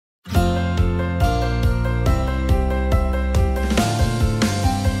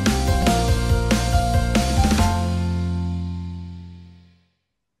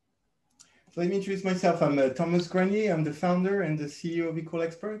So let me introduce myself. I'm Thomas Grenier. I'm the founder and the CEO of Equal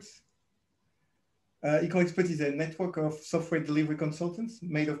Experts. Equal Experts is a network of software delivery consultants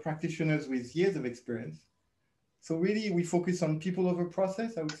made of practitioners with years of experience. So really, we focus on people over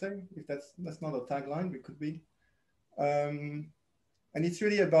process, I would say. If that's not a tagline, it could be. And it's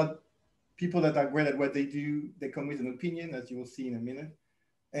really about people that are great at what they do. They come with an opinion, as you will see in a minute,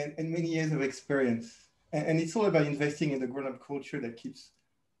 and many years of experience. And it's all about investing in the grown-up culture that keeps,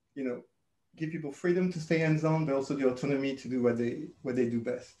 give people freedom to stay hands-on, but also the autonomy to do what they do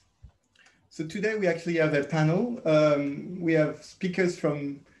best. So today we actually have a panel. We have speakers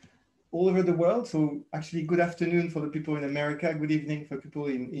from all over the world. So actually, good afternoon for the people in America, good evening for people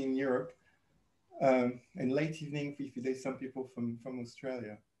in Europe, and late evening if there's some people from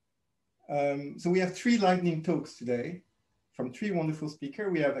Australia. So we have 3 lightning talks today from 3 wonderful speakers.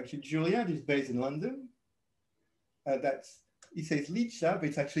 We have actually Julia, who's based in London. It says Licha,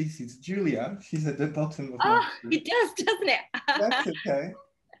 but it's Julia. She's at the bottom of my screen. It does, doesn't it? That's okay.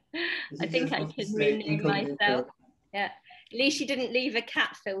 I think I can rename myself. Yeah. At least you didn't leave a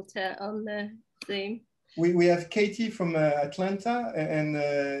cat filter on the Zoom. We have Katie from Atlanta and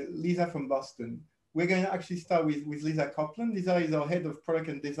Lisa from Boston. We're going to actually start with Lisa Copeland. Lisa is our head of product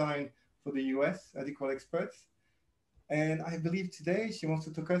and design for the US at Equal Experts. And I believe today she wants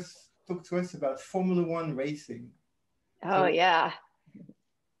to talk to us about Formula One racing. Oh, so, yeah.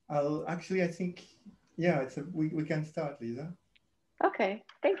 I think, we can start, Lisa. Okay,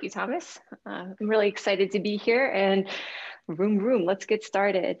 thank you, Thomas. I'm really excited to be here, and vroom, let's get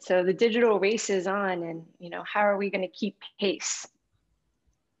started. So the digital race is on, and how are we going to keep pace?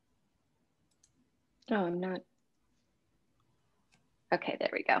 Oh, I'm not. Okay,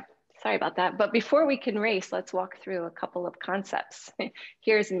 there we go. Sorry about that. But before we can race, let's walk through a couple of concepts.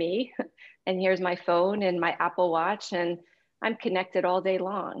 Here's me, and here's my phone and my Apple Watch, and I'm connected all day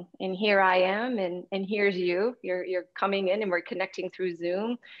long. And here I am, and here's you. You're coming in, and we're connecting through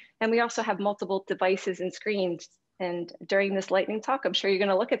Zoom. And we also have multiple devices and screens. And during this lightning talk, I'm sure you're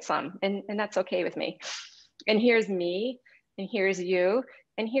gonna look at some, and that's okay with me. And here's me, and here's you,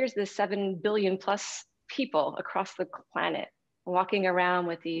 and here's the 7 billion plus people across the planet walking around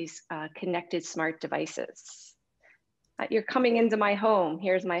with these connected smart devices. You're coming into my home.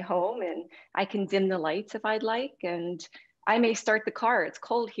 Here's my home, and I can dim the lights if I'd like, and I may start the car. It's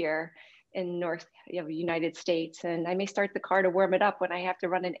cold here in North United States, and I may start the car to warm it up when I have to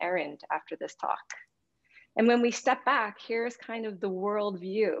run an errand after this talk. And when we step back, here's kind of the world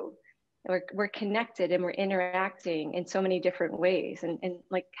view. We're connected and we're interacting in so many different ways. And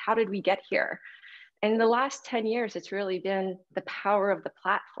like, how did we get here? And in the last 10 years, it's really been the power of the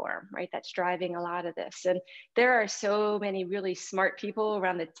platform, right? That's driving a lot of this. And there are so many really smart people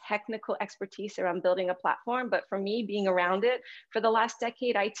around the technical expertise around building a platform. But for me, being around it for the last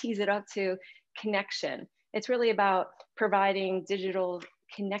decade, I tease it up to connection. It's really about providing digital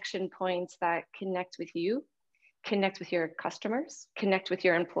connection points that connect with you, connect with your customers, connect with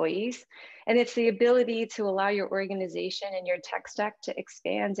your employees. And it's the ability to allow your organization and your tech stack to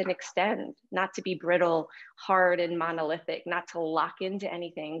expand and extend, not to be brittle, hard, and monolithic, not to lock into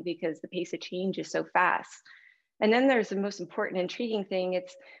anything because the pace of change is so fast. And then there's the most important, intriguing thing.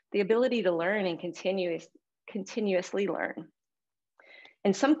 It's the ability to learn and continuously learn.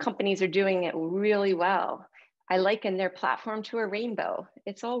 And some companies are doing it really well. I liken their platform to a rainbow.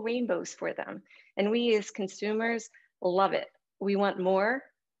 It's all rainbows for them. And we as consumers love it. We want more,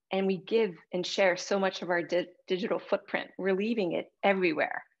 and we give and share so much of our digital footprint. We're leaving it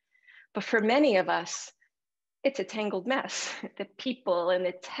everywhere. But for many of us, it's a tangled mess. The people and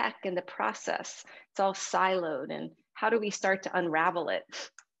the tech and the process, it's all siloed. And how do we start to unravel it?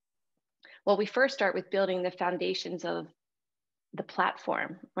 Well, we first start with building the foundations of the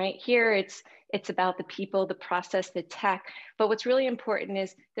platform, right? Here, it's about the people, the process, the tech. But what's really important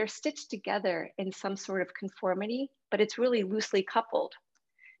is they're stitched together in some sort of conformity, but it's really loosely coupled.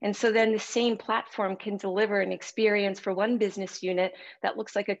 And so then the same platform can deliver an experience for one business unit that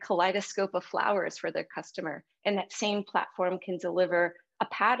looks like a kaleidoscope of flowers for their customer. And that same platform can deliver a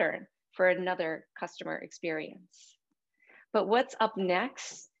pattern for another customer experience. But what's up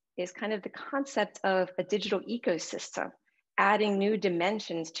next is kind of the concept of a digital ecosystem, adding new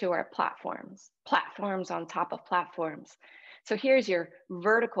dimensions to our platforms on top of platforms. So here's your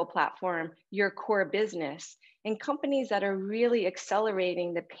vertical platform, your core business, and companies that are really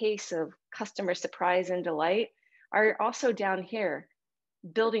accelerating the pace of customer surprise and delight are also down here,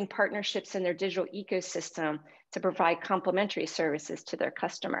 building partnerships in their digital ecosystem to provide complementary services to their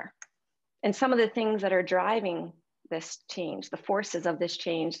customer. And some of the things that are driving this change, the forces of this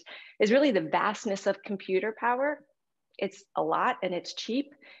change, is really the vastness of computer power. it's a lot and it's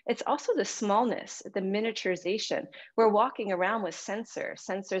cheap. It's also the smallness, the miniaturization. We're walking around with sensors.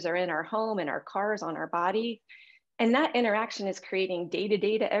 Sensors are in our home, in our cars, on our body. And that interaction is creating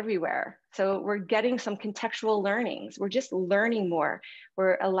data everywhere. So we're getting some contextual learnings. We're just learning more.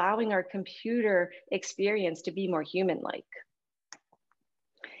 We're allowing our computer experience to be more human-like.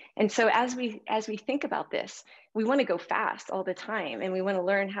 And so as we think about this, we want to go fast all the time, and we want to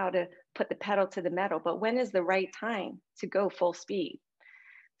learn how to put the pedal to the metal. But when is the right time to go full speed?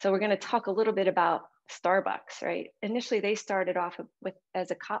 So we're going to talk a little bit about Starbucks, right? Initially, they started off as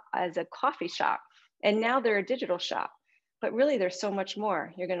a coffee shop, and now they're a digital shop. But really, there's so much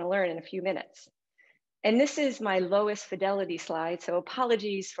more you're going to learn in a few minutes. And this is my lowest fidelity slide, so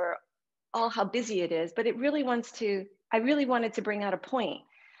apologies for all how busy it is, but I really wanted to bring out a point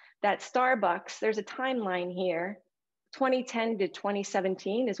that Starbucks, there's a timeline here, 2010 to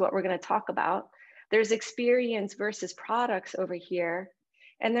 2017 is what we're going to talk about. There's experience versus products over here.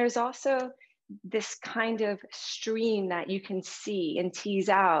 And there's also this kind of stream that you can see and tease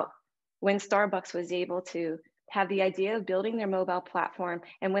out when Starbucks was able to have the idea of building their mobile platform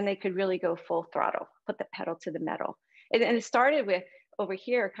and when they could really go full throttle, put the pedal to the metal. And it started with over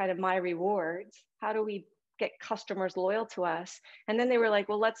here, kind of my rewards. How do we get customers loyal to us? And then they were like,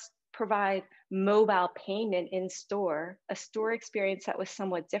 well, let's provide mobile payment in store, a store experience that was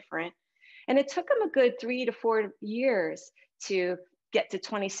somewhat different. And it took them a good 3 to 4 years to get to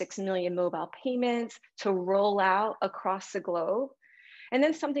 26 million mobile payments, to roll out across the globe. And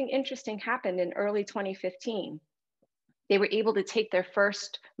then something interesting happened in early 2015. They were able to take their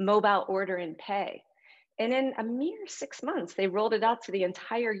first mobile order and pay. And in a mere 6 months, they rolled it out to the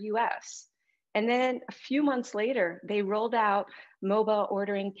entire US. And then a few months later, they rolled out mobile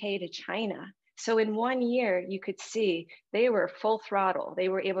ordering pay to China. So in 1 year, you could see they were full throttle. They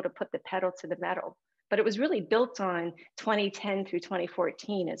were able to put the pedal to the metal. But it was really built on 2010 through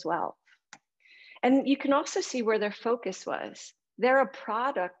 2014 as well. And you can also see where their focus was. They're a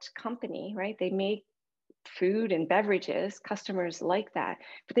product company, right? They make food and beverages, customers like that,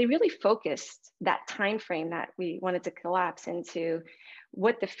 but they really focused that time frame that we wanted to collapse into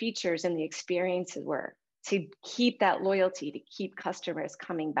what the features and the experiences were to keep that loyalty, to keep customers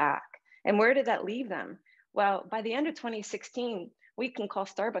coming back. And where did that leave them? Well, by the end of 2016, we can call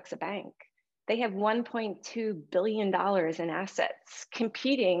Starbucks a bank. They have $1.2 billion in assets,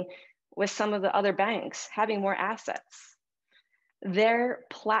 competing with some of the other banks, having more assets. Their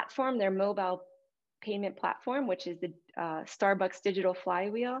platform, their mobile payment platform, which is the Starbucks digital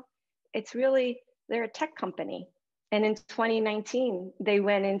flywheel, they're a tech company. And in 2019, they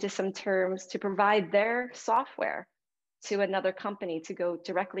went into some terms to provide their software to another company to go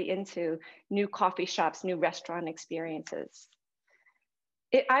directly into new coffee shops, new restaurant experiences.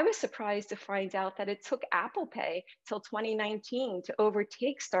 I was surprised to find out that it took Apple Pay till 2019 to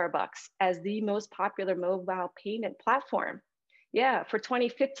overtake Starbucks as the most popular mobile payment platform. Yeah, for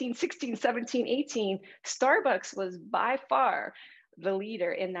 2015, 16, 17, 18, Starbucks was by far the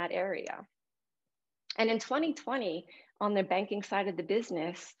leader in that area. And in 2020, on the banking side of the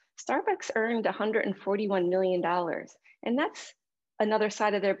business, Starbucks earned $141 million. And that's another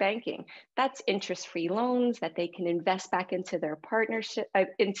side of their banking. That's interest-free loans that they can invest back into their partnership,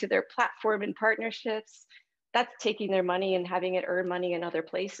 into their platform and partnerships. That's taking their money and having it earn money in other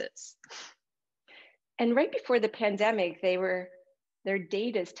places. And right before the pandemic, their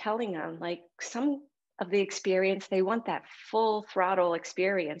data is telling them, like, some of the experience, they want that full throttle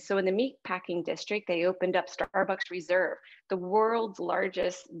experience. So in the meatpacking district, they opened up Starbucks Reserve, the world's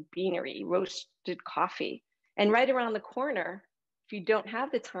largest beanery, roasted coffee. And right around the corner, if you don't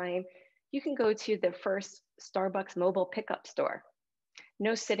have the time, you can go to the first Starbucks mobile pickup store.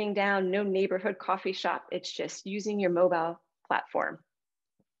 No sitting down, no neighborhood coffee shop. It's just using your mobile platform.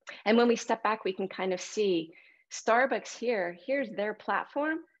 And when we step back, we can kind of see Starbucks here's their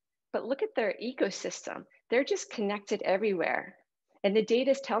platform, but look at their ecosystem. They're just connected everywhere. And the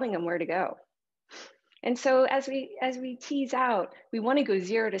data is telling them where to go. And so as we tease out, we want to go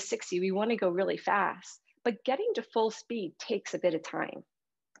 0 to 60, we want to go really fast, but getting to full speed takes a bit of time.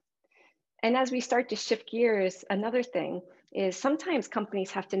 And as we start to shift gears, another thing is sometimes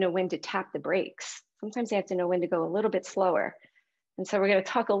companies have to know when to tap the brakes. Sometimes they have to know when to go a little bit slower. And so we're going to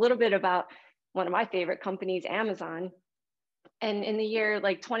talk a little bit about one of my favorite companies, Amazon. And in the year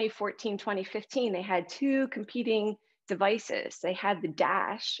like 2014, 2015, they had 2 competing devices. They had the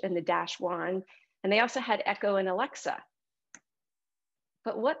Dash and the Dash One, and they also had Echo and Alexa.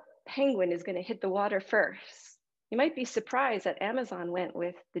 But what penguin is going to hit the water first? You might be surprised that Amazon went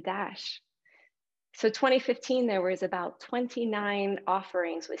with the Dash. So 2015, there was about 29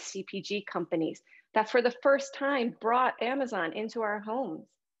 offerings with CPG companies, that for the first time brought Amazon into our homes,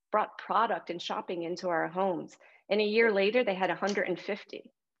 brought product and shopping into our homes. And a year later, they had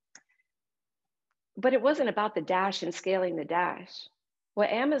 150. But it wasn't about the dash and scaling the dash. What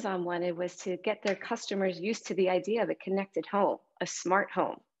Amazon wanted was to get their customers used to the idea of a connected home, a smart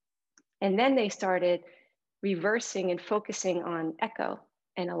home. And then they started reversing and focusing on Echo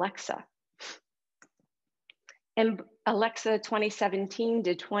and Alexa. And Alexa 2017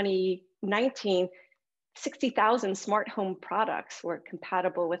 to 2019, 60,000 smart home products were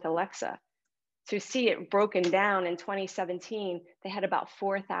compatible with Alexa. To see it broken down in 2017, they had about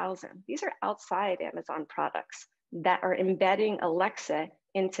 4,000. These are outside Amazon products that are embedding Alexa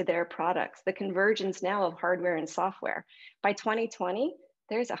into their products. The convergence now of hardware and software. By 2020,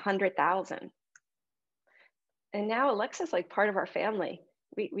 there's 100,000. And now Alexa's like part of our family.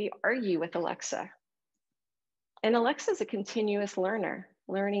 We argue with Alexa. And Alexa's a continuous learner,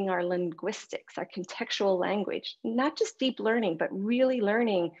 learning our linguistics, our contextual language, not just deep learning, but really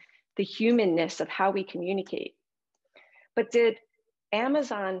learning the humanness of how we communicate. But did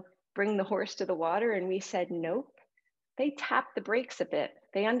Amazon bring the horse to the water and we said nope? They tapped the brakes a bit.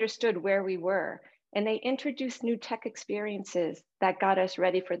 They understood where we were, and they introduced new tech experiences that got us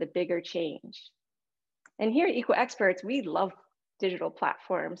ready for the bigger change. And here at Equal Experts, we love digital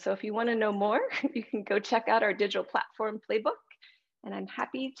platforms. So if you want to know more, you can go check out our digital platform playbook. And I'm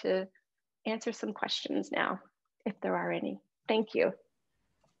happy to answer some questions now, if there are any. Thank you.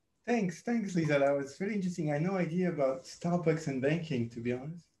 Thanks, Lisa. That was really interesting. I had no idea about Starbucks and banking, to be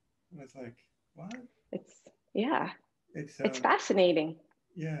honest. I was like, what? It's fascinating.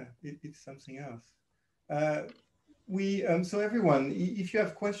 Yeah, it's something else. So everyone, if you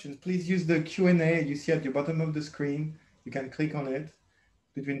have questions, please use the Q&A you see at the bottom of the screen. You can click on it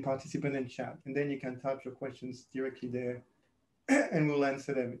between participant and chat, and then you can type your questions directly there, and we'll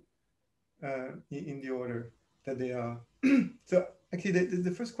answer them in the order that they are. So actually,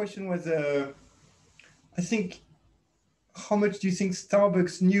 the first question was, I think, how much do you think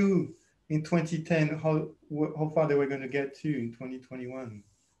Starbucks knew in 2010 how far they were going to get to in 2021?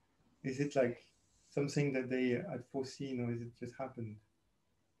 Is it like something that they had foreseen, or is it just happened?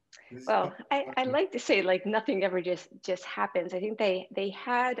 Well, I like to say like nothing ever just happens. I think they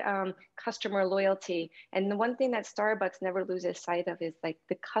had customer loyalty, and the one thing that Starbucks never loses sight of is like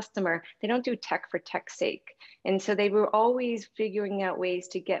the customer. They don't do tech for tech's sake, and so they were always figuring out ways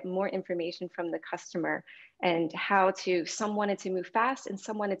to get more information from the customer and how to. Some wanted to move fast, and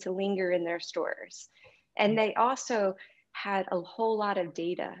some wanted to linger in their stores, and they also had a whole lot of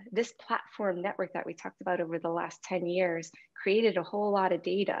data. This platform network that we talked about over the last 10 years created a whole lot of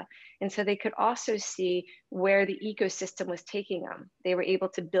data. And so they could also see where the ecosystem was taking them. They were able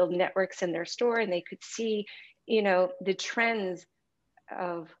to build networks in their store, and they could see, the trends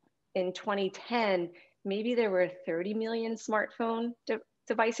of in 2010, maybe there were 30 million smartphone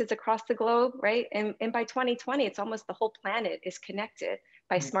devices across the globe, right? And by 2020, it's almost the whole planet is connected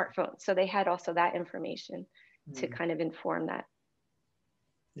by smartphones. So they had also that information to kind of inform that.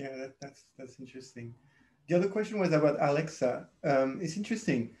 Yeah, that's interesting. The other question was about Alexa. It's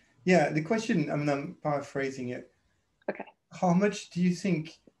interesting. Yeah, the question, I'm paraphrasing it. Okay. How much do you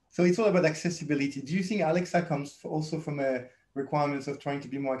think, so it's all about accessibility. Do you think Alexa comes also from a requirements of trying to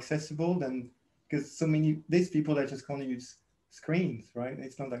be more accessible than, because there's people that just can't use screens, right?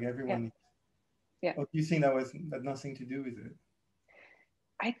 It's not like everyone. Yeah. Or do you think that had nothing to do with it?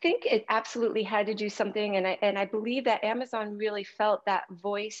 I think it absolutely had to do something. And I believe that Amazon really felt that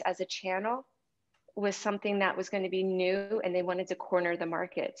voice as a channel was something that was going to be new, and they wanted to corner the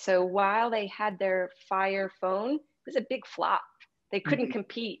market. So while they had their Fire phone, it was a big flop. They couldn't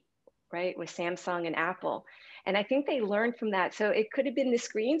compete, right, with Samsung and Apple. And I think they learned from that. So it could have been the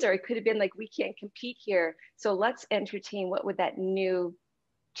screens, or it could have been like, we can't compete here. So let's entertain what would that new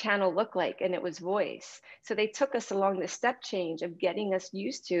channel look like, and it was voice. So they took us along the step change of getting us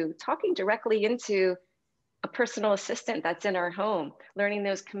used to talking directly into a personal assistant that's in our home, learning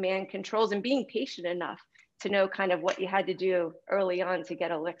those command controls and being patient enough to know kind of what you had to do early on to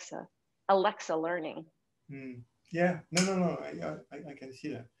get Alexa learning. Yeah, no, I can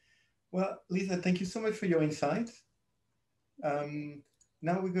see that. Well, Lisa, thank you so much for your insights.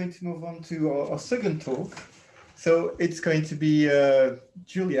 Now we're going to move on to our second talk. So it's going to be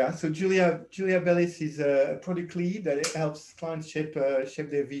Julia. So Julia Bellis is a product lead that helps clients shape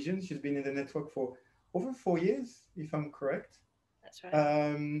their vision. She's been in the network for over 4 years, if I'm correct. That's right.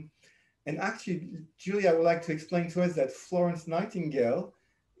 And actually, Julia would like to explain to us that Florence Nightingale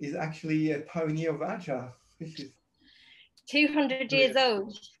is actually a pioneer of Agile, which is 200 years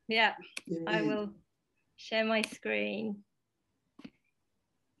old. Yeah, indeed. I will share my screen.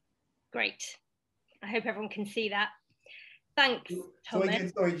 Great. I hope everyone can see that. Thanks, So Thomas.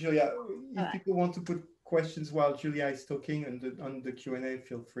 again, sorry, Julia, if people want to put questions while Julia is talking on the Q&A,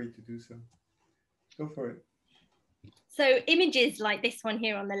 feel free to do so. Go for it. So images like this one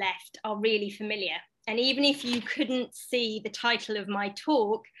here on the left are really familiar. And even if you couldn't see the title of my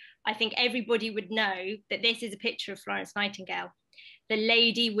talk, I think everybody would know that this is a picture of Florence Nightingale, the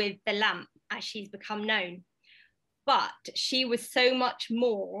lady with the lamp, as she's become known. But she was so much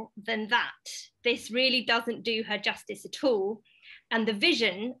more than that. This really doesn't do her justice at all. And the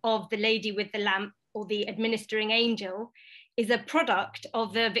vision of the lady with the lamp, or the administering angel, is a product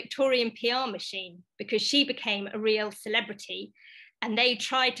of the Victorian PR machine, because she became a real celebrity and they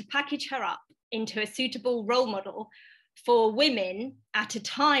tried to package her up into a suitable role model for women at a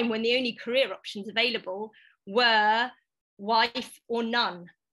time when the only career options available were wife or nun.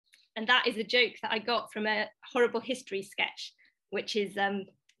 And that is a joke that I got from a horrible history sketch, which is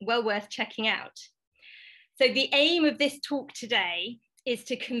well worth checking out. So the aim of this talk today is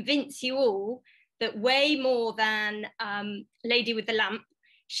to convince you all that way more than Lady with the Lamp,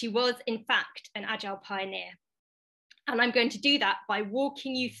 she was in fact an agile pioneer. And I'm going to do that by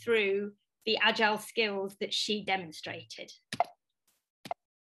walking you through the agile skills that she demonstrated.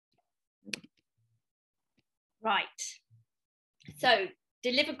 Right, so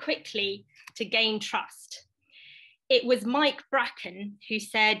deliver quickly to gain trust. It was Mike Bracken who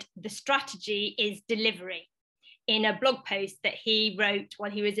said the strategy is delivery in a blog post that he wrote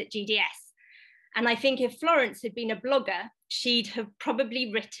while he was at GDS. And I think if Florence had been a blogger, she'd have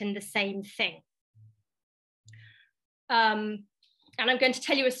probably written the same thing. And I'm going to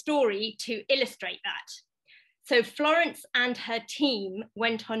tell you a story to illustrate that. So Florence and her team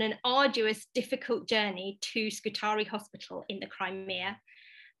went on an arduous, difficult journey to Scutari Hospital in the Crimea.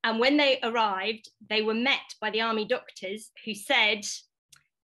 And when they arrived, they were met by the army doctors who said,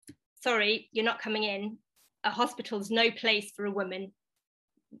 sorry, you're not coming in. A hospital's no place for a woman.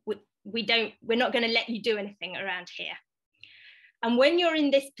 We're not going to let you do anything around here. And when you're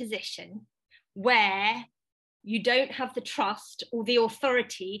in this position where you don't have the trust or the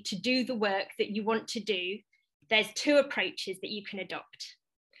authority to do the work that you want to do, there's two approaches that you can adopt.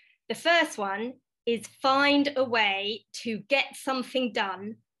 The first one is find a way to get something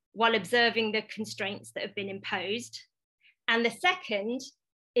done while observing the constraints that have been imposed. And the second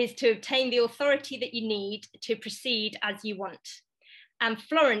is to obtain the authority that you need to proceed as you want. And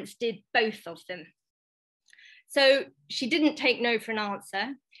Florence did both of them. So she didn't take no for an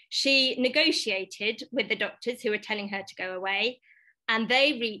answer. She negotiated with the doctors who were telling her to go away, and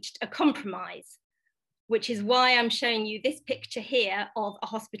they reached a compromise, which is why I'm showing you this picture here of a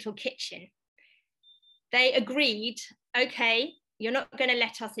hospital kitchen. They agreed, okay, you're not going to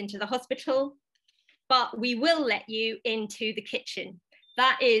let us into the hospital, but we will let you into the kitchen.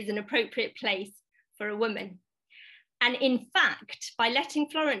 That is an appropriate place for a woman. And in fact, by letting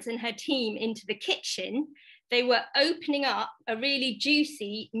Florence and her team into the kitchen, they were opening up a really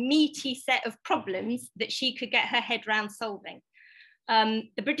juicy, meaty set of problems that she could get her head around solving.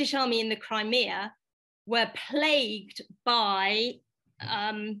 The British Army in the Crimea were plagued by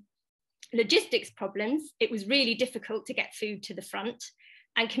logistics problems. It was really difficult to get food to the front,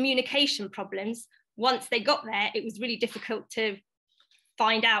 and communication problems. Once they got there, it was really difficult to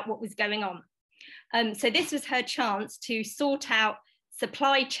find out what was going on. So this was her chance to sort out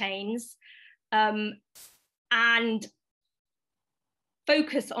supply chains and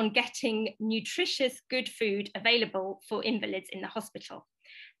focus on getting nutritious, good food available for invalids in the hospital.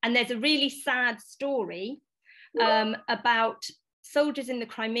 And there's a really sad story about soldiers in the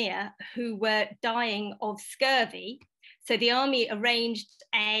Crimea who were dying of scurvy. So the army arranged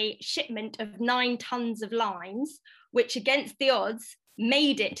a shipment of 9 tons of limes, which against the odds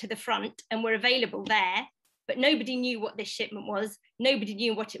made it to the front and were available there, but nobody knew what this shipment was. Nobody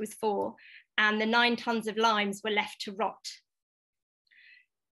knew what it was for. And the 9 tons of limes were left to rot.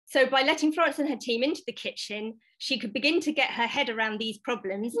 So by letting Florence and her team into the kitchen, she could begin to get her head around these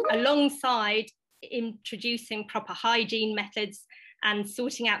problems alongside introducing proper hygiene methods and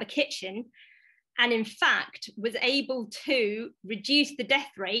sorting out the kitchen. And in fact, was able to reduce the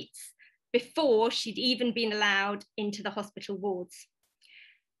death rates before she'd even been allowed into the hospital wards.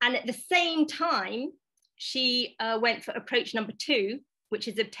 And at the same time, she went for approach number 2, which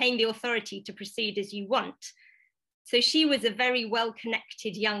is obtain the authority to proceed as you want. So she was a very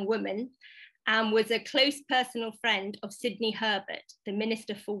well-connected young woman and was a close personal friend of Sidney Herbert, the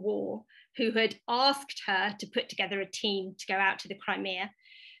Minister for War, who had asked her to put together a team to go out to the Crimea.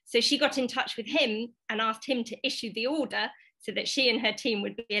 So she got in touch with him and asked him to issue the order so that she and her team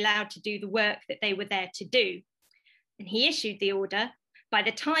would be allowed to do the work that they were there to do. And he issued the order. By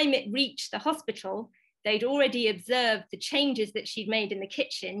the time it reached the hospital, they'd already observed the changes that she'd made in the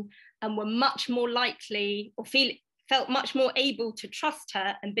kitchen and were much more likely, or felt much more able to trust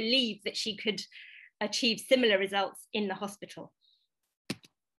her and believe that she could achieve similar results in the hospital.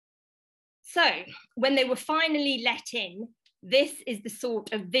 So when they were finally let in, this is the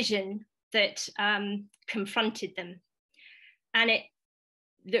sort of vision that confronted them. And it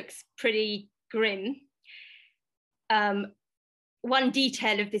looks pretty grim. One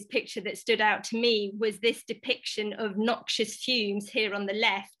detail of this picture that stood out to me was this depiction of noxious fumes here on the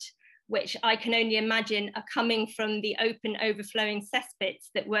left, which I can only imagine are coming from the open overflowing cesspits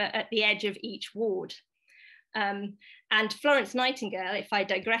that were at the edge of each ward. And Florence Nightingale, if I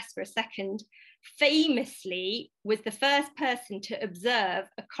digress for a second, famously was the first person to observe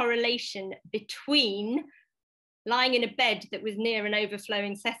a correlation between lying in a bed that was near an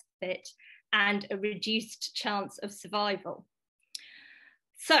overflowing cesspit and a reduced chance of survival.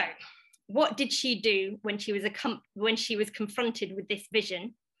 So what did she do when she was confronted with this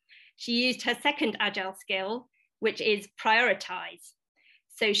vision? She used her second agile skill, which is prioritize.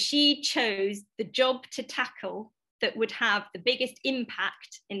 So she chose the job to tackle that would have the biggest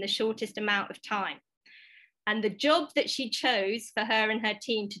impact in the shortest amount of time. And the job that she chose for her and her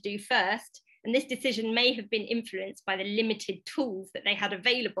team to do first, and this decision may have been influenced by the limited tools that they had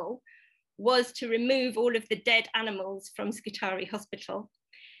available, was to remove all of the dead animals from Scutari Hospital.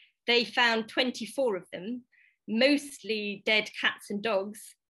 They found 24 of them, mostly dead cats and dogs,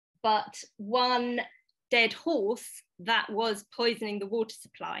 but one dead horse that was poisoning the water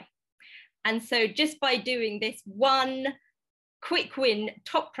supply. And so just by doing this one quick win,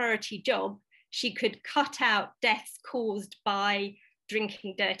 top priority job, she could cut out deaths caused by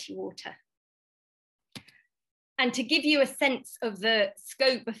drinking dirty water. And to give you a sense of the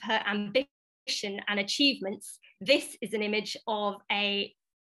scope of her ambition and achievements, this is an image of a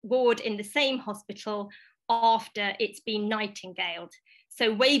ward in the same hospital after it's been nightingaled.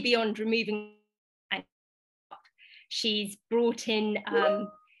 So way beyond removing, she's brought in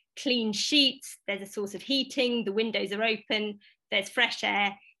clean sheets, there's a source of heating, the windows are open, there's fresh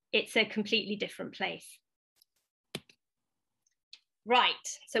air, it's a completely different place. Right,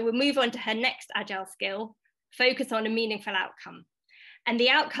 so we'll move on to her next agile skill, focus on a meaningful outcome. And the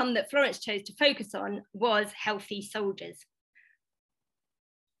outcome that Florence chose to focus on was healthy soldiers.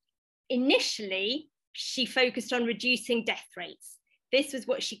 Initially, she focused on reducing death rates. This was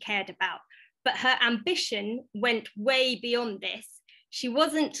what she cared about, but her ambition went way beyond this. She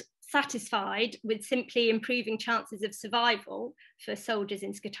wasn't satisfied with simply improving chances of survival for soldiers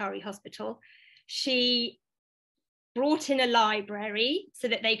in Scutari Hospital. She brought in a library so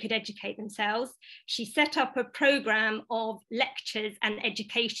that they could educate themselves. She set up a program of lectures and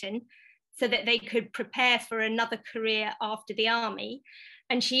education so that they could prepare for another career after the army.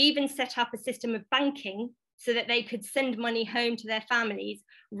 And she even set up a system of banking so that they could send money home to their families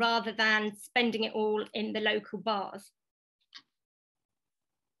rather than spending it all in the local bars.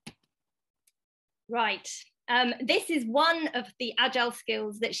 Right, this is one of the agile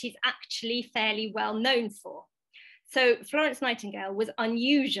skills that she's actually fairly well known for. So Florence Nightingale was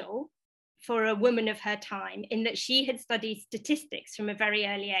unusual for a woman of her time in that she had studied statistics from a very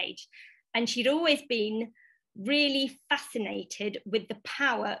early age, and she'd always been really fascinated with the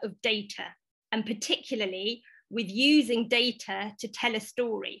power of data, and particularly with using data to tell a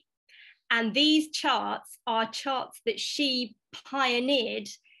story. And these charts are charts that she pioneered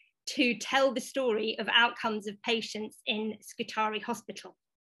to tell the story of outcomes of patients in Scutari Hospital.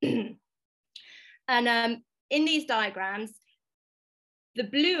 And in these diagrams, the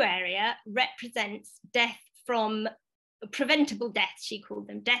blue area represents death from preventable deaths, she called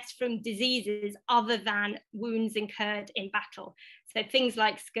them, deaths from diseases other than wounds incurred in battle. So things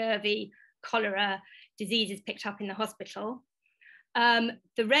like scurvy, cholera, diseases picked up in the hospital.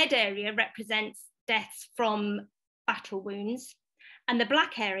 The red area represents deaths from battle wounds, and the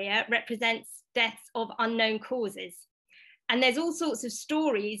black area represents deaths of unknown causes. And there's all sorts of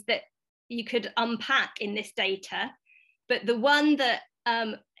stories that you could unpack in this data, but the one that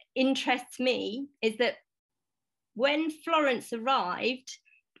interests me is that when Florence arrived,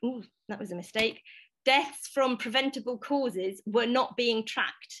 ooh, that was a mistake, deaths from preventable causes were not being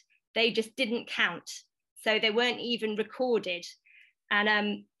tracked. They just didn't count. So they weren't even recorded.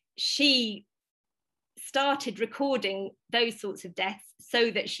 And she started recording those sorts of deaths so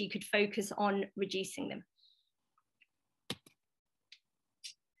that she could focus on reducing them.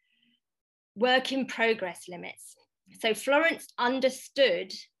 Work in progress limits. So Florence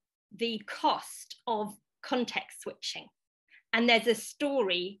understood the cost of context switching. And there's a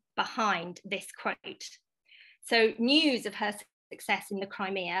story behind this quote. So news of her success in the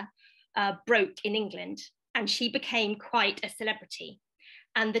Crimea broke in England, and she became quite a celebrity.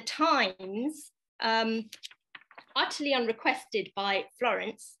 And the Times, utterly unrequested by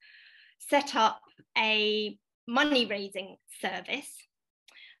Florence, set up a money-raising service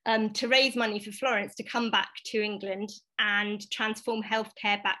to raise money for Florence to come back to England and transform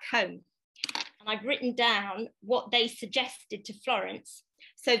healthcare back home. And I've written down what they suggested to Florence.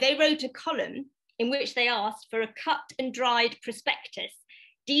 So they wrote a column in which they asked for a cut and dried prospectus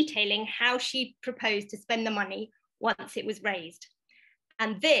detailing how she proposed to spend the money once it was raised.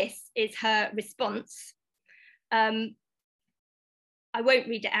 And this is her response. I won't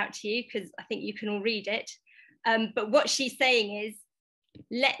read it out to you because I think you can all read it. But what she's saying is,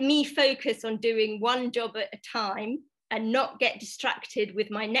 let me focus on doing one job at a time and not get distracted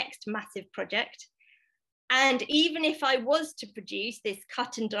with my next massive project. And even if I was to produce this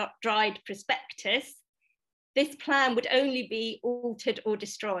cut and dried prospectus, this plan would only be altered or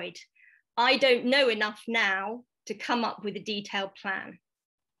destroyed. I don't know enough now to come up with a detailed plan.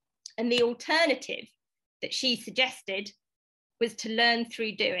 And the alternative that she suggested was to learn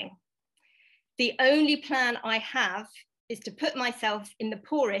through doing. The only plan I have is to put myself in the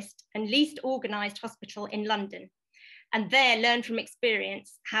poorest and least organised hospital in London, and there learn from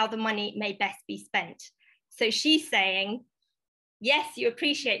experience how the money may best be spent. So she's saying, yes, you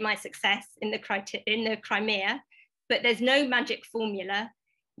appreciate my success in the Crimea, but there's no magic formula.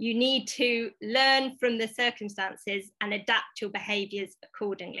 You need to learn from the circumstances and adapt your behaviours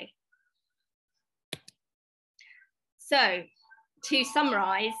accordingly. So to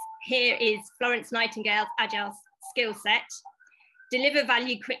summarise, here is Florence Nightingale's agile skill set: deliver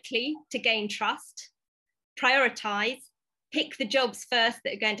value quickly to gain trust, prioritise, pick the jobs first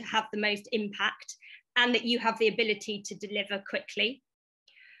that are going to have the most impact and that you have the ability to deliver quickly.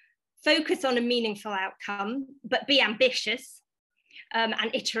 Focus on a meaningful outcome, but be ambitious and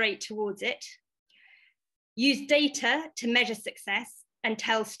iterate towards it. Use data to measure success and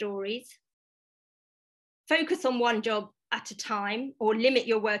tell stories. Focus on one job at a time or limit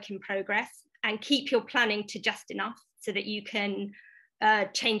your work in progress, and keep your planning to just enough so that you can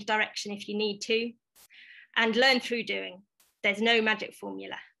change direction if you need to. And learn through doing. There's no magic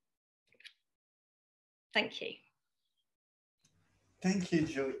formula. Thank you. Thank you,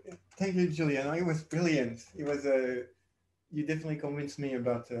 Julia. Thank you, Julia. No, it was brilliant. It was you definitely convinced me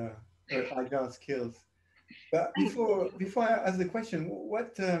about her agile skills. But before I ask the question,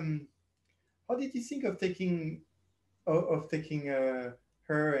 what how did you think of taking her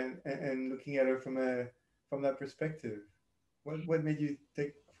and looking at her from that perspective? What made you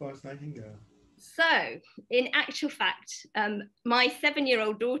take Florence Nightingale? So, in actual fact, my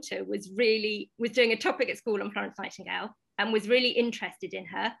 7-year-old daughter was doing a topic at school on Florence Nightingale and was really interested in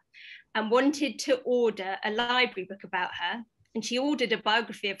her and wanted to order a library book about her. And she ordered a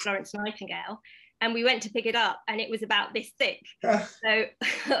biography of Florence Nightingale, and we went to pick it up, and it was about this thick. So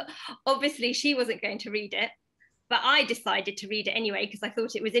obviously she wasn't going to read it, but I decided to read it anyway because I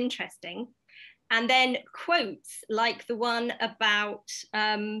thought it was interesting. And then quotes like the one about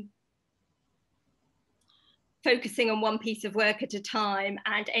focusing on one piece of work at a time,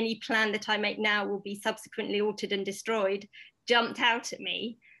 and any plan that I make now will be subsequently altered and destroyed, jumped out at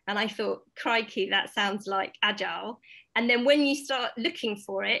me. And I thought, crikey, that sounds like agile. And then when you start looking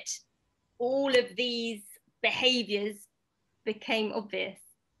for it, all of these behaviors became obvious.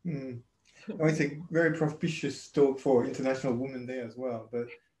 Oh, it's a very propitious talk for International Women's Day as well, but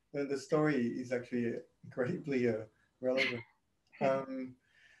the story is actually incredibly relevant.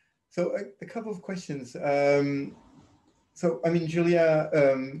 So a couple of questions. So, I mean, Julia,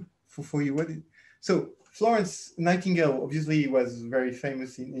 for you, so Florence Nightingale obviously was very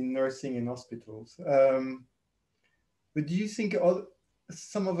famous in nursing in hospitals. But do you think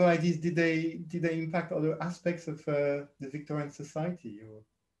some of her ideas, did they impact other aspects of the Victorian society? Or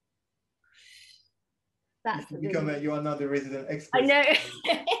you are now the resident expert. I know.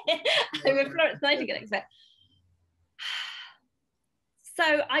 I'm a Florence Nightingale expert.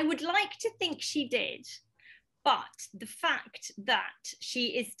 So I would like to think she did, but the fact that she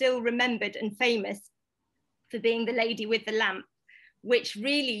is still remembered and famous for being the lady with the lamp, which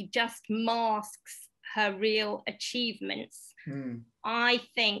really just masks her real achievements, I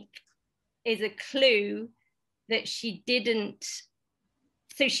think is a clue that she didn't.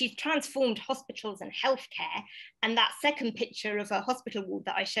 So she's transformed hospitals and healthcare, and that second picture of a hospital ward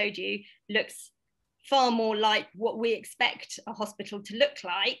that I showed you looks far more like what we expect a hospital to look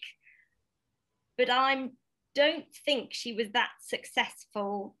like. But I don't think she was that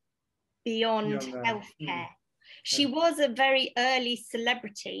successful beyond healthcare. She was a very early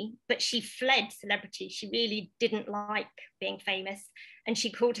celebrity, but she fled celebrity. She really didn't like being famous. And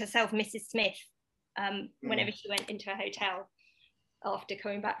she called herself Mrs. Smith whenever she went into a hotel after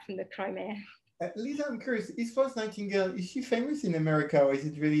coming back from the Crimea. Lisa, I'm curious, is Florence Nightingale, is she famous in America, or is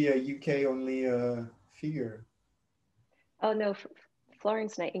it really a UK only figure? Oh no,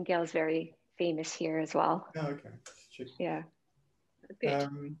 Florence Nightingale is very famous here as well. Oh, okay. Yeah.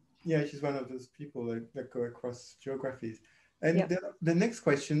 Yeah, she's one of those people that go across geographies. And yep. the next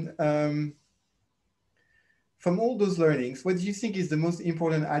question, from all those learnings, what do you think is the most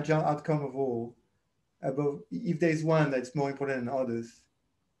important agile outcome of all? If there's one that's more important than others?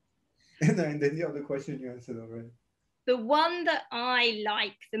 And then the other question you answered already. The one that I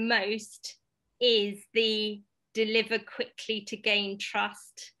like the most is the deliver quickly to gain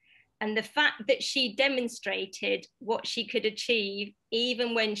trust. And the fact that she demonstrated what she could achieve,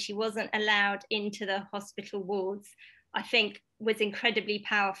 even when she wasn't allowed into the hospital wards, I think was incredibly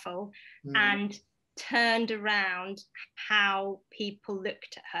powerful and turned around how people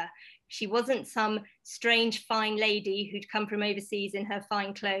looked at her. She wasn't some strange, fine lady who'd come from overseas in her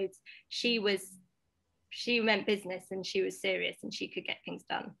fine clothes. She meant business, and she was serious, and she could get things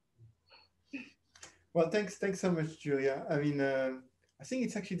done. Well, thanks so much, Julia. I mean, I think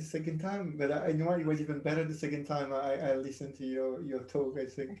it's actually the second time, but I know it was even better the second time I listened to your talk, I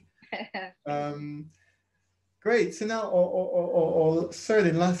think. Great. So now our third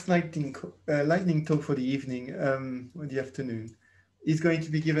and last lightning talk for the evening, or the afternoon, is going to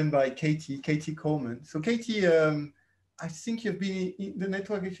be given by Katie Coleman. So Katie, I think you've been in the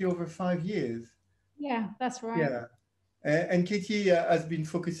network actually over 5 years. Yeah, that's right. Yeah. And Katie has been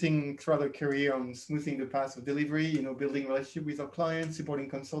focusing throughout her career on smoothing the path of delivery, building relationship with our clients, supporting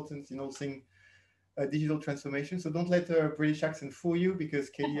consultants in all things digital transformation. So don't let her British accent fool you, because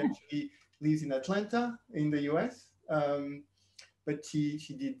Katie actually lives in Atlanta in the US, but she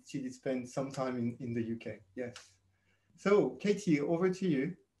did spend some time in the UK. Yes. So Katie, over to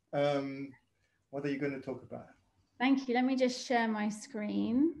you. What are you going to talk about? Thank you. Let me just share my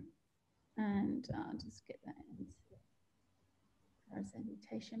screen, and I'll just get that into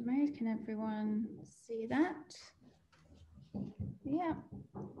presentation mode. Can everyone see that? Yeah.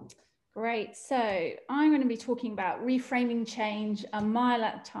 Great. So I'm going to be talking about reframing change a mile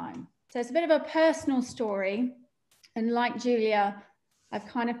at a time. So it's a bit of a personal story. And like Julia, I've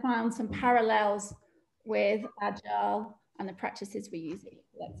kind of found some parallels with Agile and the practices we use at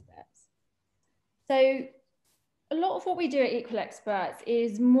Equal Experts. So a lot of what we do at Equal Experts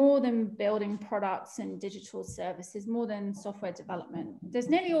is more than building products and digital services, more than software development. There's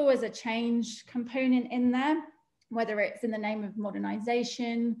nearly always a change component in there, whether it's in the name of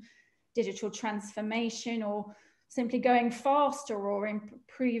modernization, digital transformation, or simply going faster, or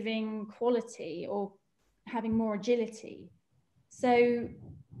improving quality, or having more agility. So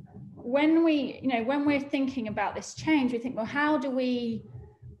when we're thinking about this change, we think, well, how do we've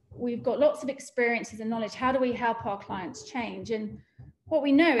got lots of experiences and knowledge, how do we help our clients change? And what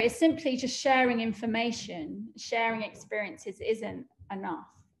we know is simply just sharing information, sharing experiences isn't enough,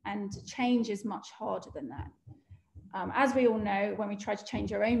 and change is much harder than that. As we all know, when we try to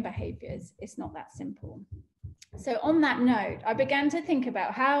change our own behaviors, it's not that simple. So on that note, I began to think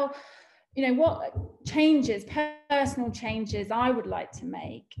about how, what changes, personal changes I would like to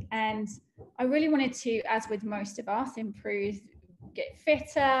make. And I really wanted to, as with most of us, improve, get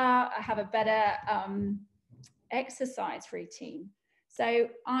fitter, have a better exercise routine. So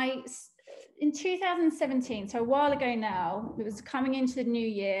in 2017, so a while ago now, it was coming into the new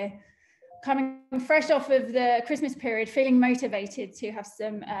year, coming fresh off of the Christmas period, feeling motivated to have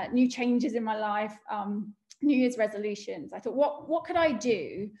some new changes in my life, New Year's resolutions. I thought, what could I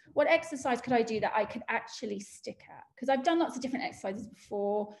do? What exercise could I do that I could actually stick at? Because I've done lots of different exercises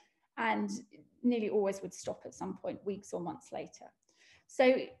before and nearly always would stop at some point, weeks or months later.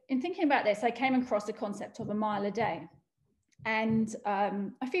 So in thinking about this, I came across the concept of a mile a day. And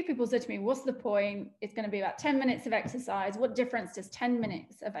a few people said to me, what's the point? It's going to be about 10 minutes of exercise. What difference does 10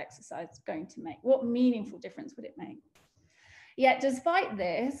 minutes of exercise going to make? What meaningful difference would it make? Yet despite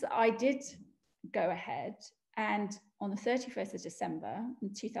this, I did go ahead, and on the 31st of December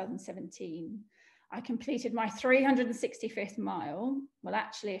in 2017, I completed my 365th mile. Well,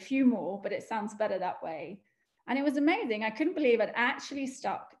 actually a few more, but it sounds better that way. And it was amazing. I couldn't believe I'd actually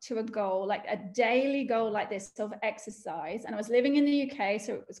stuck to a goal, like a daily goal like this of exercise. And I was living in the UK,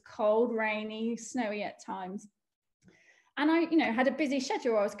 so it was cold, rainy, snowy at times. And I, had a busy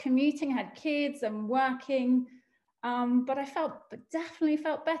schedule. I was commuting, had kids and working, but I definitely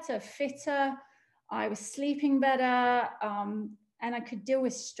felt better, fitter. I was sleeping better. and I could deal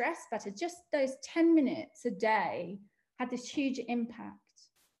with stress better. Just those 10 minutes a day had this huge impact.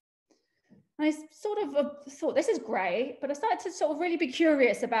 And I sort of thought, this is great, but I started to sort of really be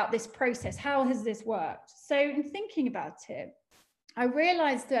curious about this process. How has this worked? So in thinking about it, I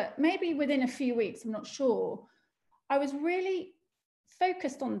realized that maybe within a few weeks, I'm not sure, I was really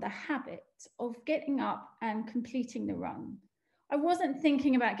focused on the habit of getting up and completing the run. I wasn't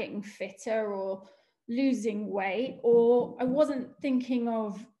thinking about getting fitter or losing weight, or I wasn't thinking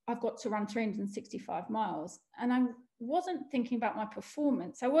of, I've got to run 365 miles. And I wasn't thinking about my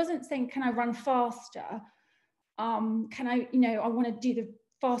performance. I wasn't saying, can I run faster? Can I, I want to do the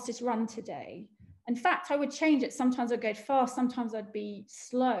fastest run today. In fact, I would change it. Sometimes I'd go fast, sometimes I'd be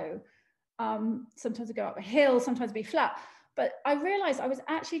slow. Sometimes I'd go up a hill, sometimes I'd be flat. But I realized I was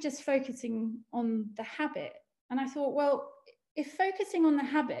actually just focusing on the habit. And I thought, well, if focusing on the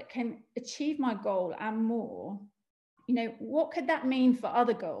habit can achieve my goal and more, what could that mean for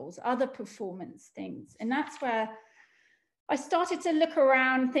other goals, other performance things? And that's where I started to look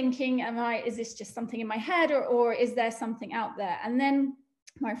around thinking, is this just something in my head, or is there something out there? And then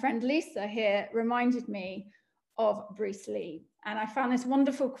my friend Lisa here reminded me of Bruce Lee. And I found this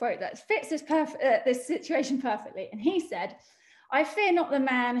wonderful quote that fits this situation perfectly. And he said, "I fear not the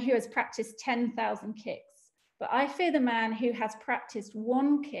man who has practiced 10,000 kicks, but I fear the man who has practiced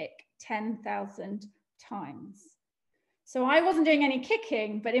one kick 10,000 times." So I wasn't doing any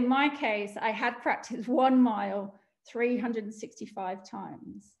kicking, but in my case, I had practiced 1 mile 365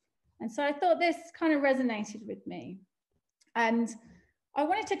 times. And so I thought this kind of resonated with me. And I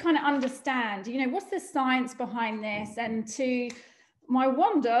wanted to kind of understand, what's the science behind this? And to my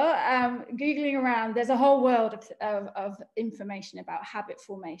wonder, Googling around, there's a whole world of information about habit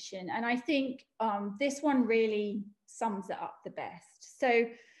formation. And I think this one really sums it up the best. So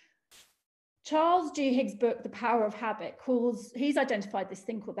Charles Duhigg's book, The Power of Habit, he's identified this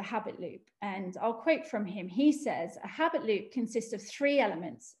thing called the habit loop. And I'll quote from him. He says, a habit loop consists of 3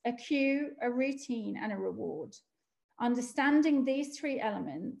 elements: a cue, a routine, and a reward. Understanding these 3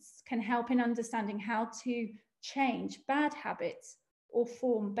 elements can help in understanding how to change bad habits or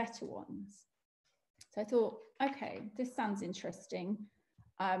form better ones. So I thought, okay, this sounds interesting.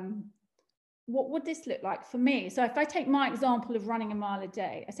 What would this look like for me? So if I take my example of running a mile a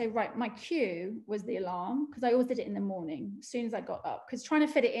day, I say, right, my cue was the alarm, because I always did it in the morning, as soon as I got up, because trying to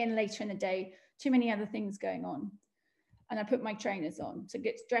fit it in later in the day, too many other things going on. And I put my trainers on, so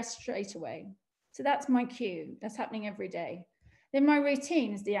get dressed straight away. So that's my cue. That's happening every day. Then my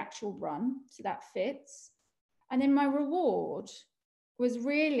routine is the actual run, so that fits. And then my reward was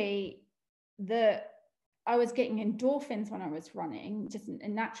really I was getting endorphins when I was running, just a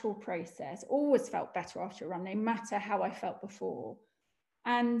natural process. Always felt better after a run, no matter how I felt before.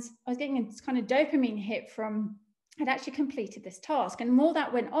 And I was getting a kind of dopamine hit from, I'd actually completed this task. And the more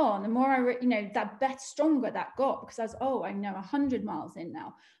that went on, the more that stronger that got, because I know 100 miles in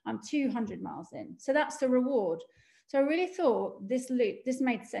now, I'm 200 miles in. So that's the reward. So I really thought this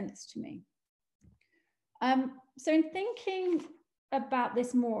made sense to me. So in thinking about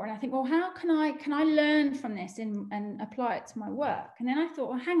this more, and I think, well, how can I learn from this and apply it to my work? And then I thought,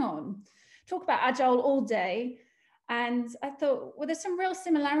 well, hang on, talk about Agile all day. And I thought, well, there's some real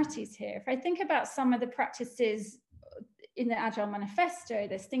similarities here. If I think about some of the practices in the Agile Manifesto,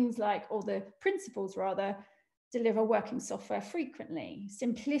 there's things like, or the principles rather, deliver working software frequently,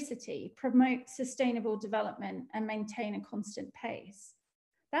 simplicity, promote sustainable development, and maintain a constant pace.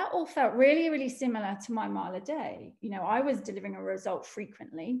 That all felt really, really similar to my mile a day. I was delivering a result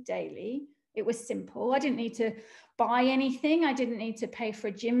frequently, daily. It was simple. I didn't need to buy anything. I didn't need to pay for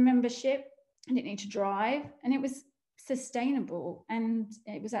a gym membership. I didn't need to drive. And it was sustainable, and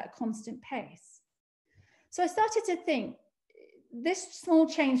it was at a constant pace. So I started to think, this small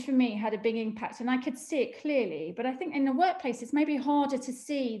change for me had a big impact, and I could see it clearly. But I think in the workplace, it's maybe harder to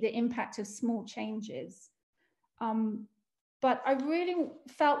see the impact of small changes. But I really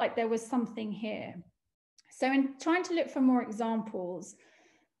felt like there was something here. So in trying to look for more examples,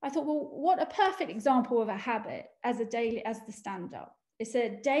 I thought, well, what a perfect example of a habit as the stand-up. It's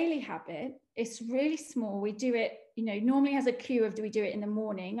a daily habit. It's really small. We do it, normally has a cue of, do we do it in the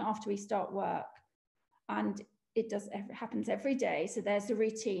morning after we start work? And it happens every day. So there's the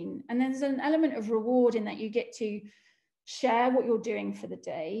routine. And there's an element of reward in that you get to share what you're doing for the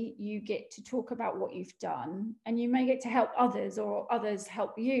day. You get to talk about what you've done, and you may get to help others, or others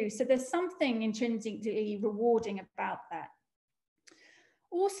help you. So there's something intrinsically rewarding about that.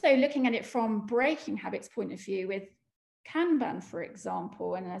 Also looking at it from breaking habits point of view with Kanban, for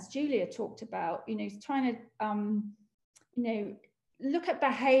example, and as Julia talked about, trying to, look at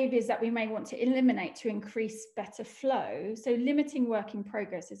behaviors that we may want to eliminate to increase better flow. So limiting work in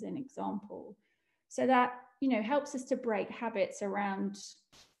progress is an example. So that, you know, helps us to break habits around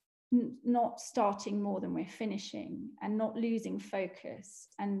not starting more than we're finishing, and not losing focus,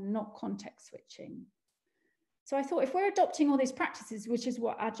 and not context switching. So I thought, if we're adopting all these practices, which is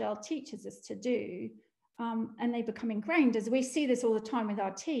what Agile teaches us to do, and they become ingrained, as we see this all the time with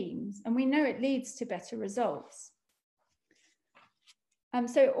our teams, and we know it leads to better results.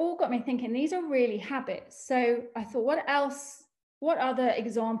 So it all got me thinking, these are really habits. So I thought, what other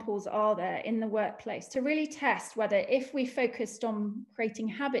examples are there in the workplace to really test whether, if we focused on creating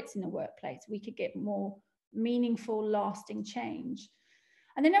habits in the workplace, we could get more meaningful, lasting change.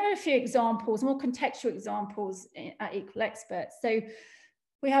 And then there are a few examples, more contextual examples at Equal Experts. So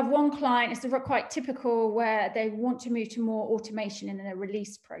we have one client, it's quite typical, where they want to move to more automation in their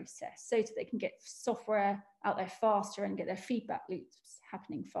release process, so that they can get software out there faster and get their feedback loops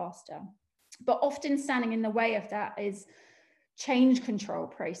happening faster. But often standing in the way of that is change control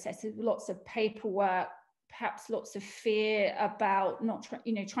processes, lots of paperwork, perhaps lots of fear about not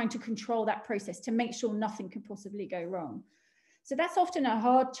trying to control that process to make sure nothing can possibly go wrong. So that's often a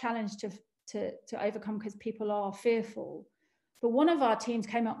hard challenge to overcome, because people are fearful. But one of our teams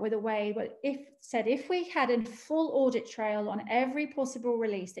came up with a way where if we had a full audit trail on every possible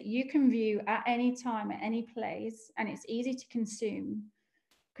release that you can view at any time, at any place, and it's easy to consume,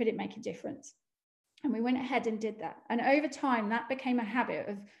 could it make a difference? And we went ahead and did that. And over time, that became a habit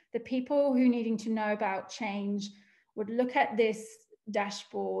of the people who needing to know about change would look at this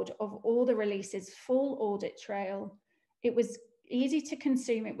dashboard of all the releases, full audit trail. It was easy to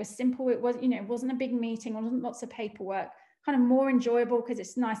consume. It was simple. It was, it wasn't a big meeting, it wasn't lots of paperwork, kind of more enjoyable because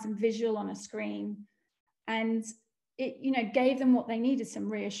it's nice and visual on a screen. And it, gave them what they needed, some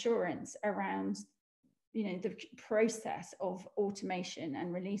reassurance around, the process of automation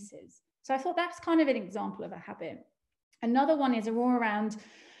and releases. So I thought that's kind of an example of a habit. Another one is all around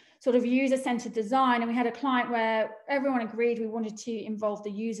sort of user-centered design. And we had a client where everyone agreed we wanted to involve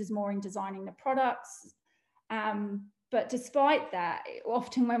the users more in designing the products. But despite that,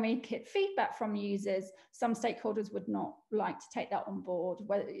 often when we get feedback from users, some stakeholders would not like to take that on board,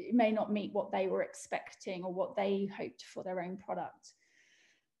 whether it may not meet what they were expecting or what they hoped for their own product.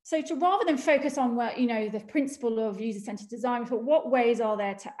 So rather than focus on what, the principle of user-centered design, we thought, what ways are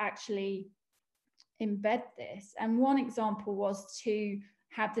there to actually embed this? And one example was to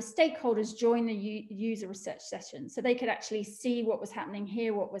have the stakeholders join the user research session, so they could actually see what was happening,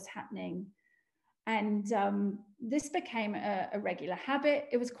 hear what was happening. And this became a regular habit.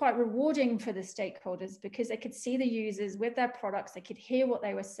 It was quite rewarding for the stakeholders because they could see the users with their products, they could hear what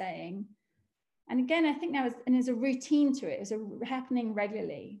they were saying. And again, I think there's a routine to it. It was happening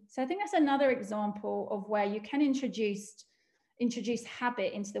regularly. So I think that's another example of where you can introduce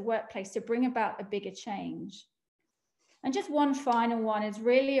habit into the workplace to bring about a bigger change. And just one final one is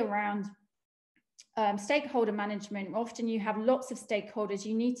really around stakeholder management. Often you have lots of stakeholders,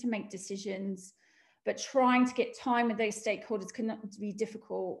 you need to make decisions, but trying to get time with those stakeholders can be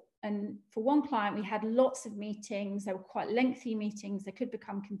difficult. And for one client, we had lots of meetings. They were quite lengthy meetings. They could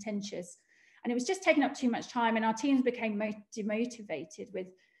become contentious. And it was just taking up too much time. And our teams became demotivated with,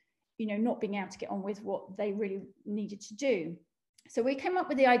 not being able to get on with what they really needed to do. So we came up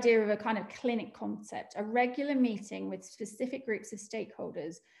with the idea of a kind of clinic concept, a regular meeting with specific groups of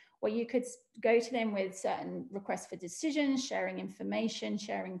stakeholders where you could go to them with certain requests for decisions, sharing information,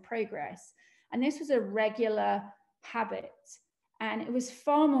 sharing progress. And this was a regular habit. And it was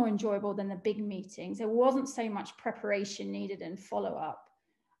far more enjoyable than the big meetings. There wasn't so much preparation needed and follow-up.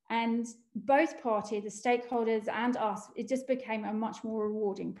 And both parties, the stakeholders and us, it just became a much more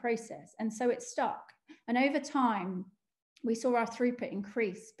rewarding process. And so it stuck. And over time, we saw our throughput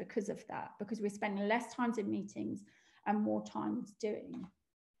increase because of that, because we're spending less time in meetings and more time doing.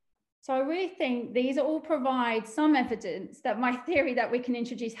 So I really think these all provide some evidence that my theory that we can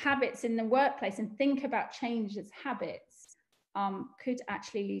introduce habits in the workplace and think about change as habits could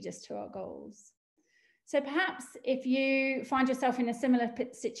actually lead us to our goals. So perhaps if you find yourself in a similar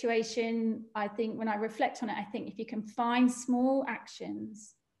situation, I think when I reflect on it, I think if you can find small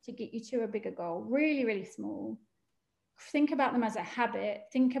actions to get you to a bigger goal, really, really small, think about them as a habit,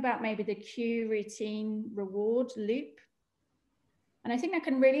 think about maybe the cue, routine, reward loop. And I think that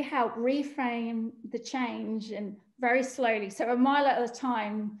can really help reframe the change and very slowly. So a mile at a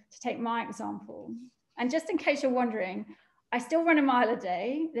time, to take my example. And just in case you're wondering, I still run a mile a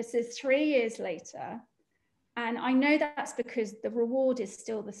day. This is 3 years later. And I know that's because the reward is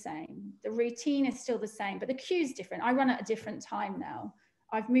still the same. The routine is still the same, but the cue is different. I run at a different time now.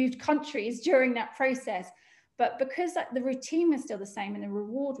 I've moved countries during that process, But because the routine was still the same and the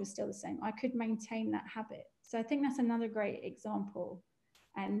reward was still the same, I could maintain that habit. So I think that's another great example.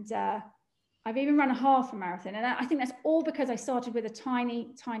 And I've even run a half a marathon. And I think that's all because I started with a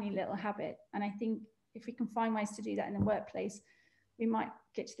tiny, tiny little habit. And I think if we can find ways to do that in the workplace, we might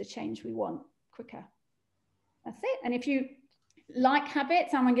get to the change we want quicker. That's it. And if you like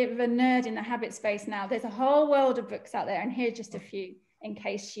habits, I'm going to give a nerd in the habit space now. There's a whole world of books out there, and here are just a few in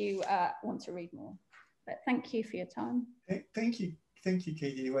case you want to read more. But thank you for your time. Thank you,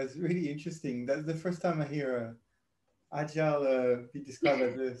 Katie. It was really interesting. That's the first time I hear Agile be described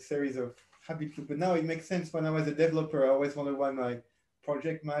as a series of habit loop. But now it makes sense. When I was a developer, I always wondered why my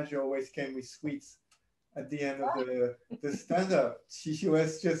project manager always came with sweets at the end of the stand-up. She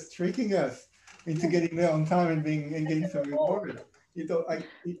was just tricking us into getting there on time and getting some reward.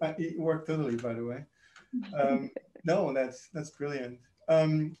 It worked totally, by the way. No, that's brilliant.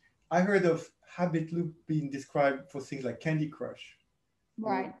 I heard of habit loop being described for things like Candy Crush,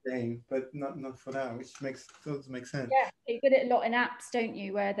 right? Game, but not for that, which does make sense. Yeah, you get it a lot in apps, don't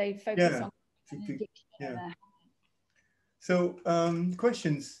you, where they focus on addiction. Yeah. So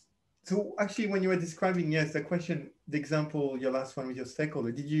questions. So actually, when you were describing, yes, the example, your last one with your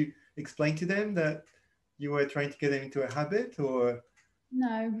stakeholder, did you explain to them that you were trying to get them into a habit, or?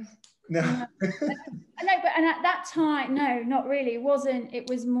 No. No. No, but at that time, no, not really. It wasn't. It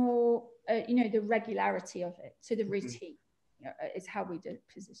was more, the regularity of it. So the routine is how we did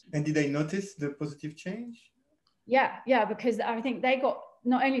position. And did they notice the positive change? Yeah, because I think they got,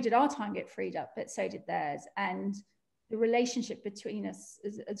 not only did our time get freed up, but so did theirs. And the relationship between us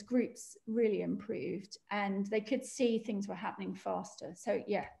as groups really improved, and they could see things were happening faster. So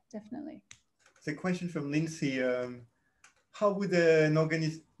yeah, definitely. It's a question from Lindsay. How would an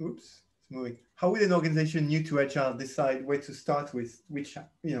organization new to Agile decide where to start with? Which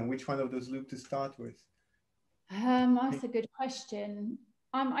one of those loops to start with? That's a good question.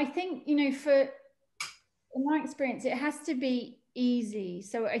 I think, in my experience, it has to be easy.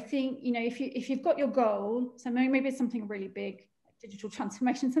 So I think, if you've got your goal, so maybe it's something really big, like digital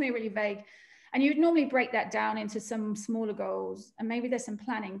transformation, something really vague, and you'd normally break that down into some smaller goals, and maybe there's some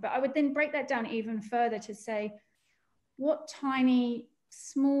planning, but I would then break that down even further to say, what tiny,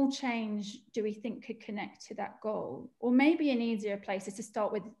 small change do we think could connect to that goal? Or maybe an easier place is to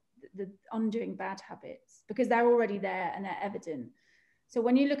start with the undoing bad habits, because they're already there and they're evident. So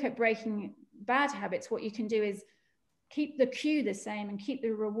when you look at breaking bad habits, what you can do is keep the cue the same and keep the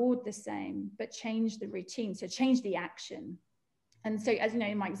reward the same, but change the routine. So change the action. And so, as you know,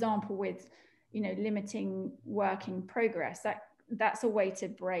 in my example with, limiting work in progress, that's a way to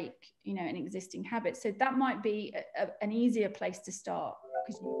break, an existing habit. So that might be an easier place to start.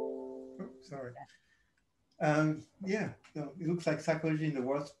 Sorry. Yeah, no, it looks like psychology in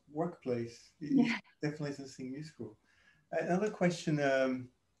the workplace. It's definitely something useful. Another question,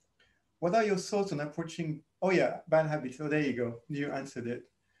 what are your thoughts on approaching, bad habits? Oh, there you go. You answered it.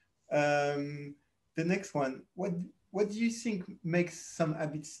 The next one, what do you think makes some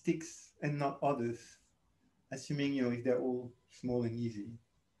habits sticks and not others? Assuming, if they're all small and easy.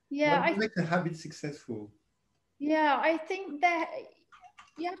 Yeah. What makes a habit successful? Yeah, I think that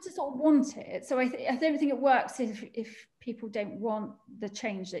you have to sort of want it. So I don't think it works if people don't want the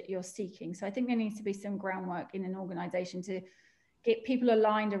change that you're seeking. So I think there needs to be some groundwork in an organization to get people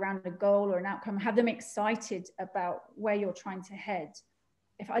aligned around a goal or an outcome, have them excited about where you're trying to head.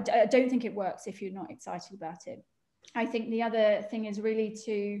 I don't think it works if you're not excited about it. I think the other thing is really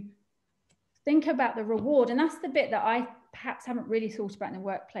to think about the reward. And that's the bit that I perhaps haven't really thought about in the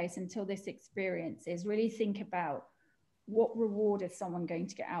workplace until this experience, is really think about what reward is someone going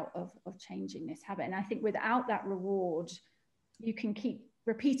to get out of changing this habit. And I think without that reward, you can keep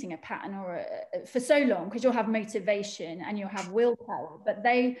repeating a pattern for so long, because you'll have motivation and you'll have willpower.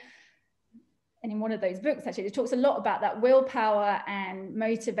 And in one of those books, actually, it talks a lot about that willpower and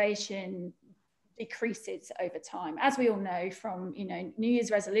motivation decreases over time, as we all know from New Year's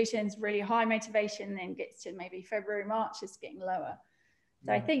resolutions, really high motivation, then gets to maybe February, March, it's getting lower.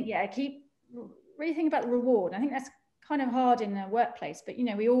 So I think keep really think about the reward. I think that's kind of hard in the workplace, but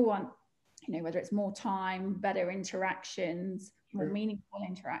we all want whether it's more time, better interactions, more meaningful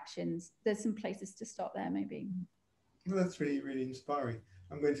interactions. There's some places to start there, maybe. Well, that's really, really inspiring.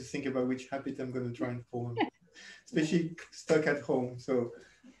 I'm going to think about which habit I'm going to try and form, especially stuck at home. So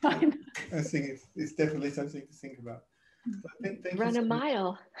I think it's definitely something to think about. Thank run a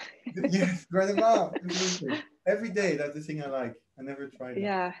mile. Yes, run a mile. Absolutely. Every day, that's the thing I like. I never tried that.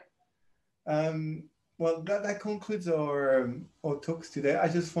 Yeah. Well, that concludes our talks today. I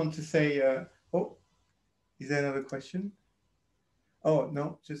just want to say, is there another question? Oh,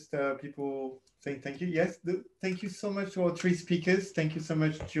 no, just people saying thank you. Yes, thank you so much to our three speakers. Thank you so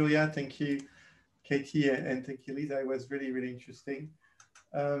much, Julia. Thank you, Katie, and thank you, Lisa. It was really, really interesting.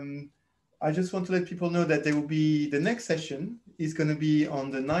 I just want to let people know that there will be, the next session is going to be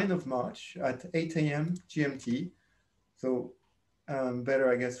on the 9th of March at 8 a.m. GMT. So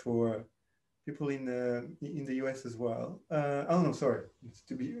better, I guess, for people in the US as well. Oh, no, sorry. It's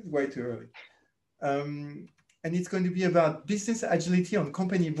to be way too early. And it's going to be about business agility on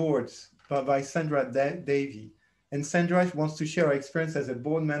company boards by Sandra Davy. And Sandra wants to share her experience as a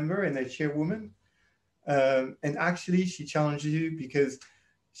board member and a chairwoman. And actually, she challenges you because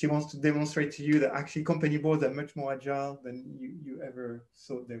she wants to demonstrate to you that actually company boards are much more agile than you ever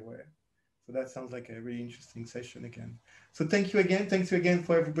thought they were. So that sounds like a really interesting session again. So thank you again. Thanks again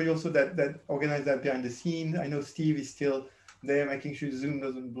for everybody also that organized that behind the scene. I know Steve is still there making sure Zoom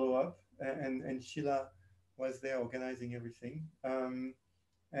doesn't blow up. And Sheila was there organizing everything.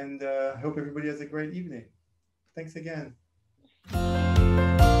 I hope everybody has a great evening. Thanks again.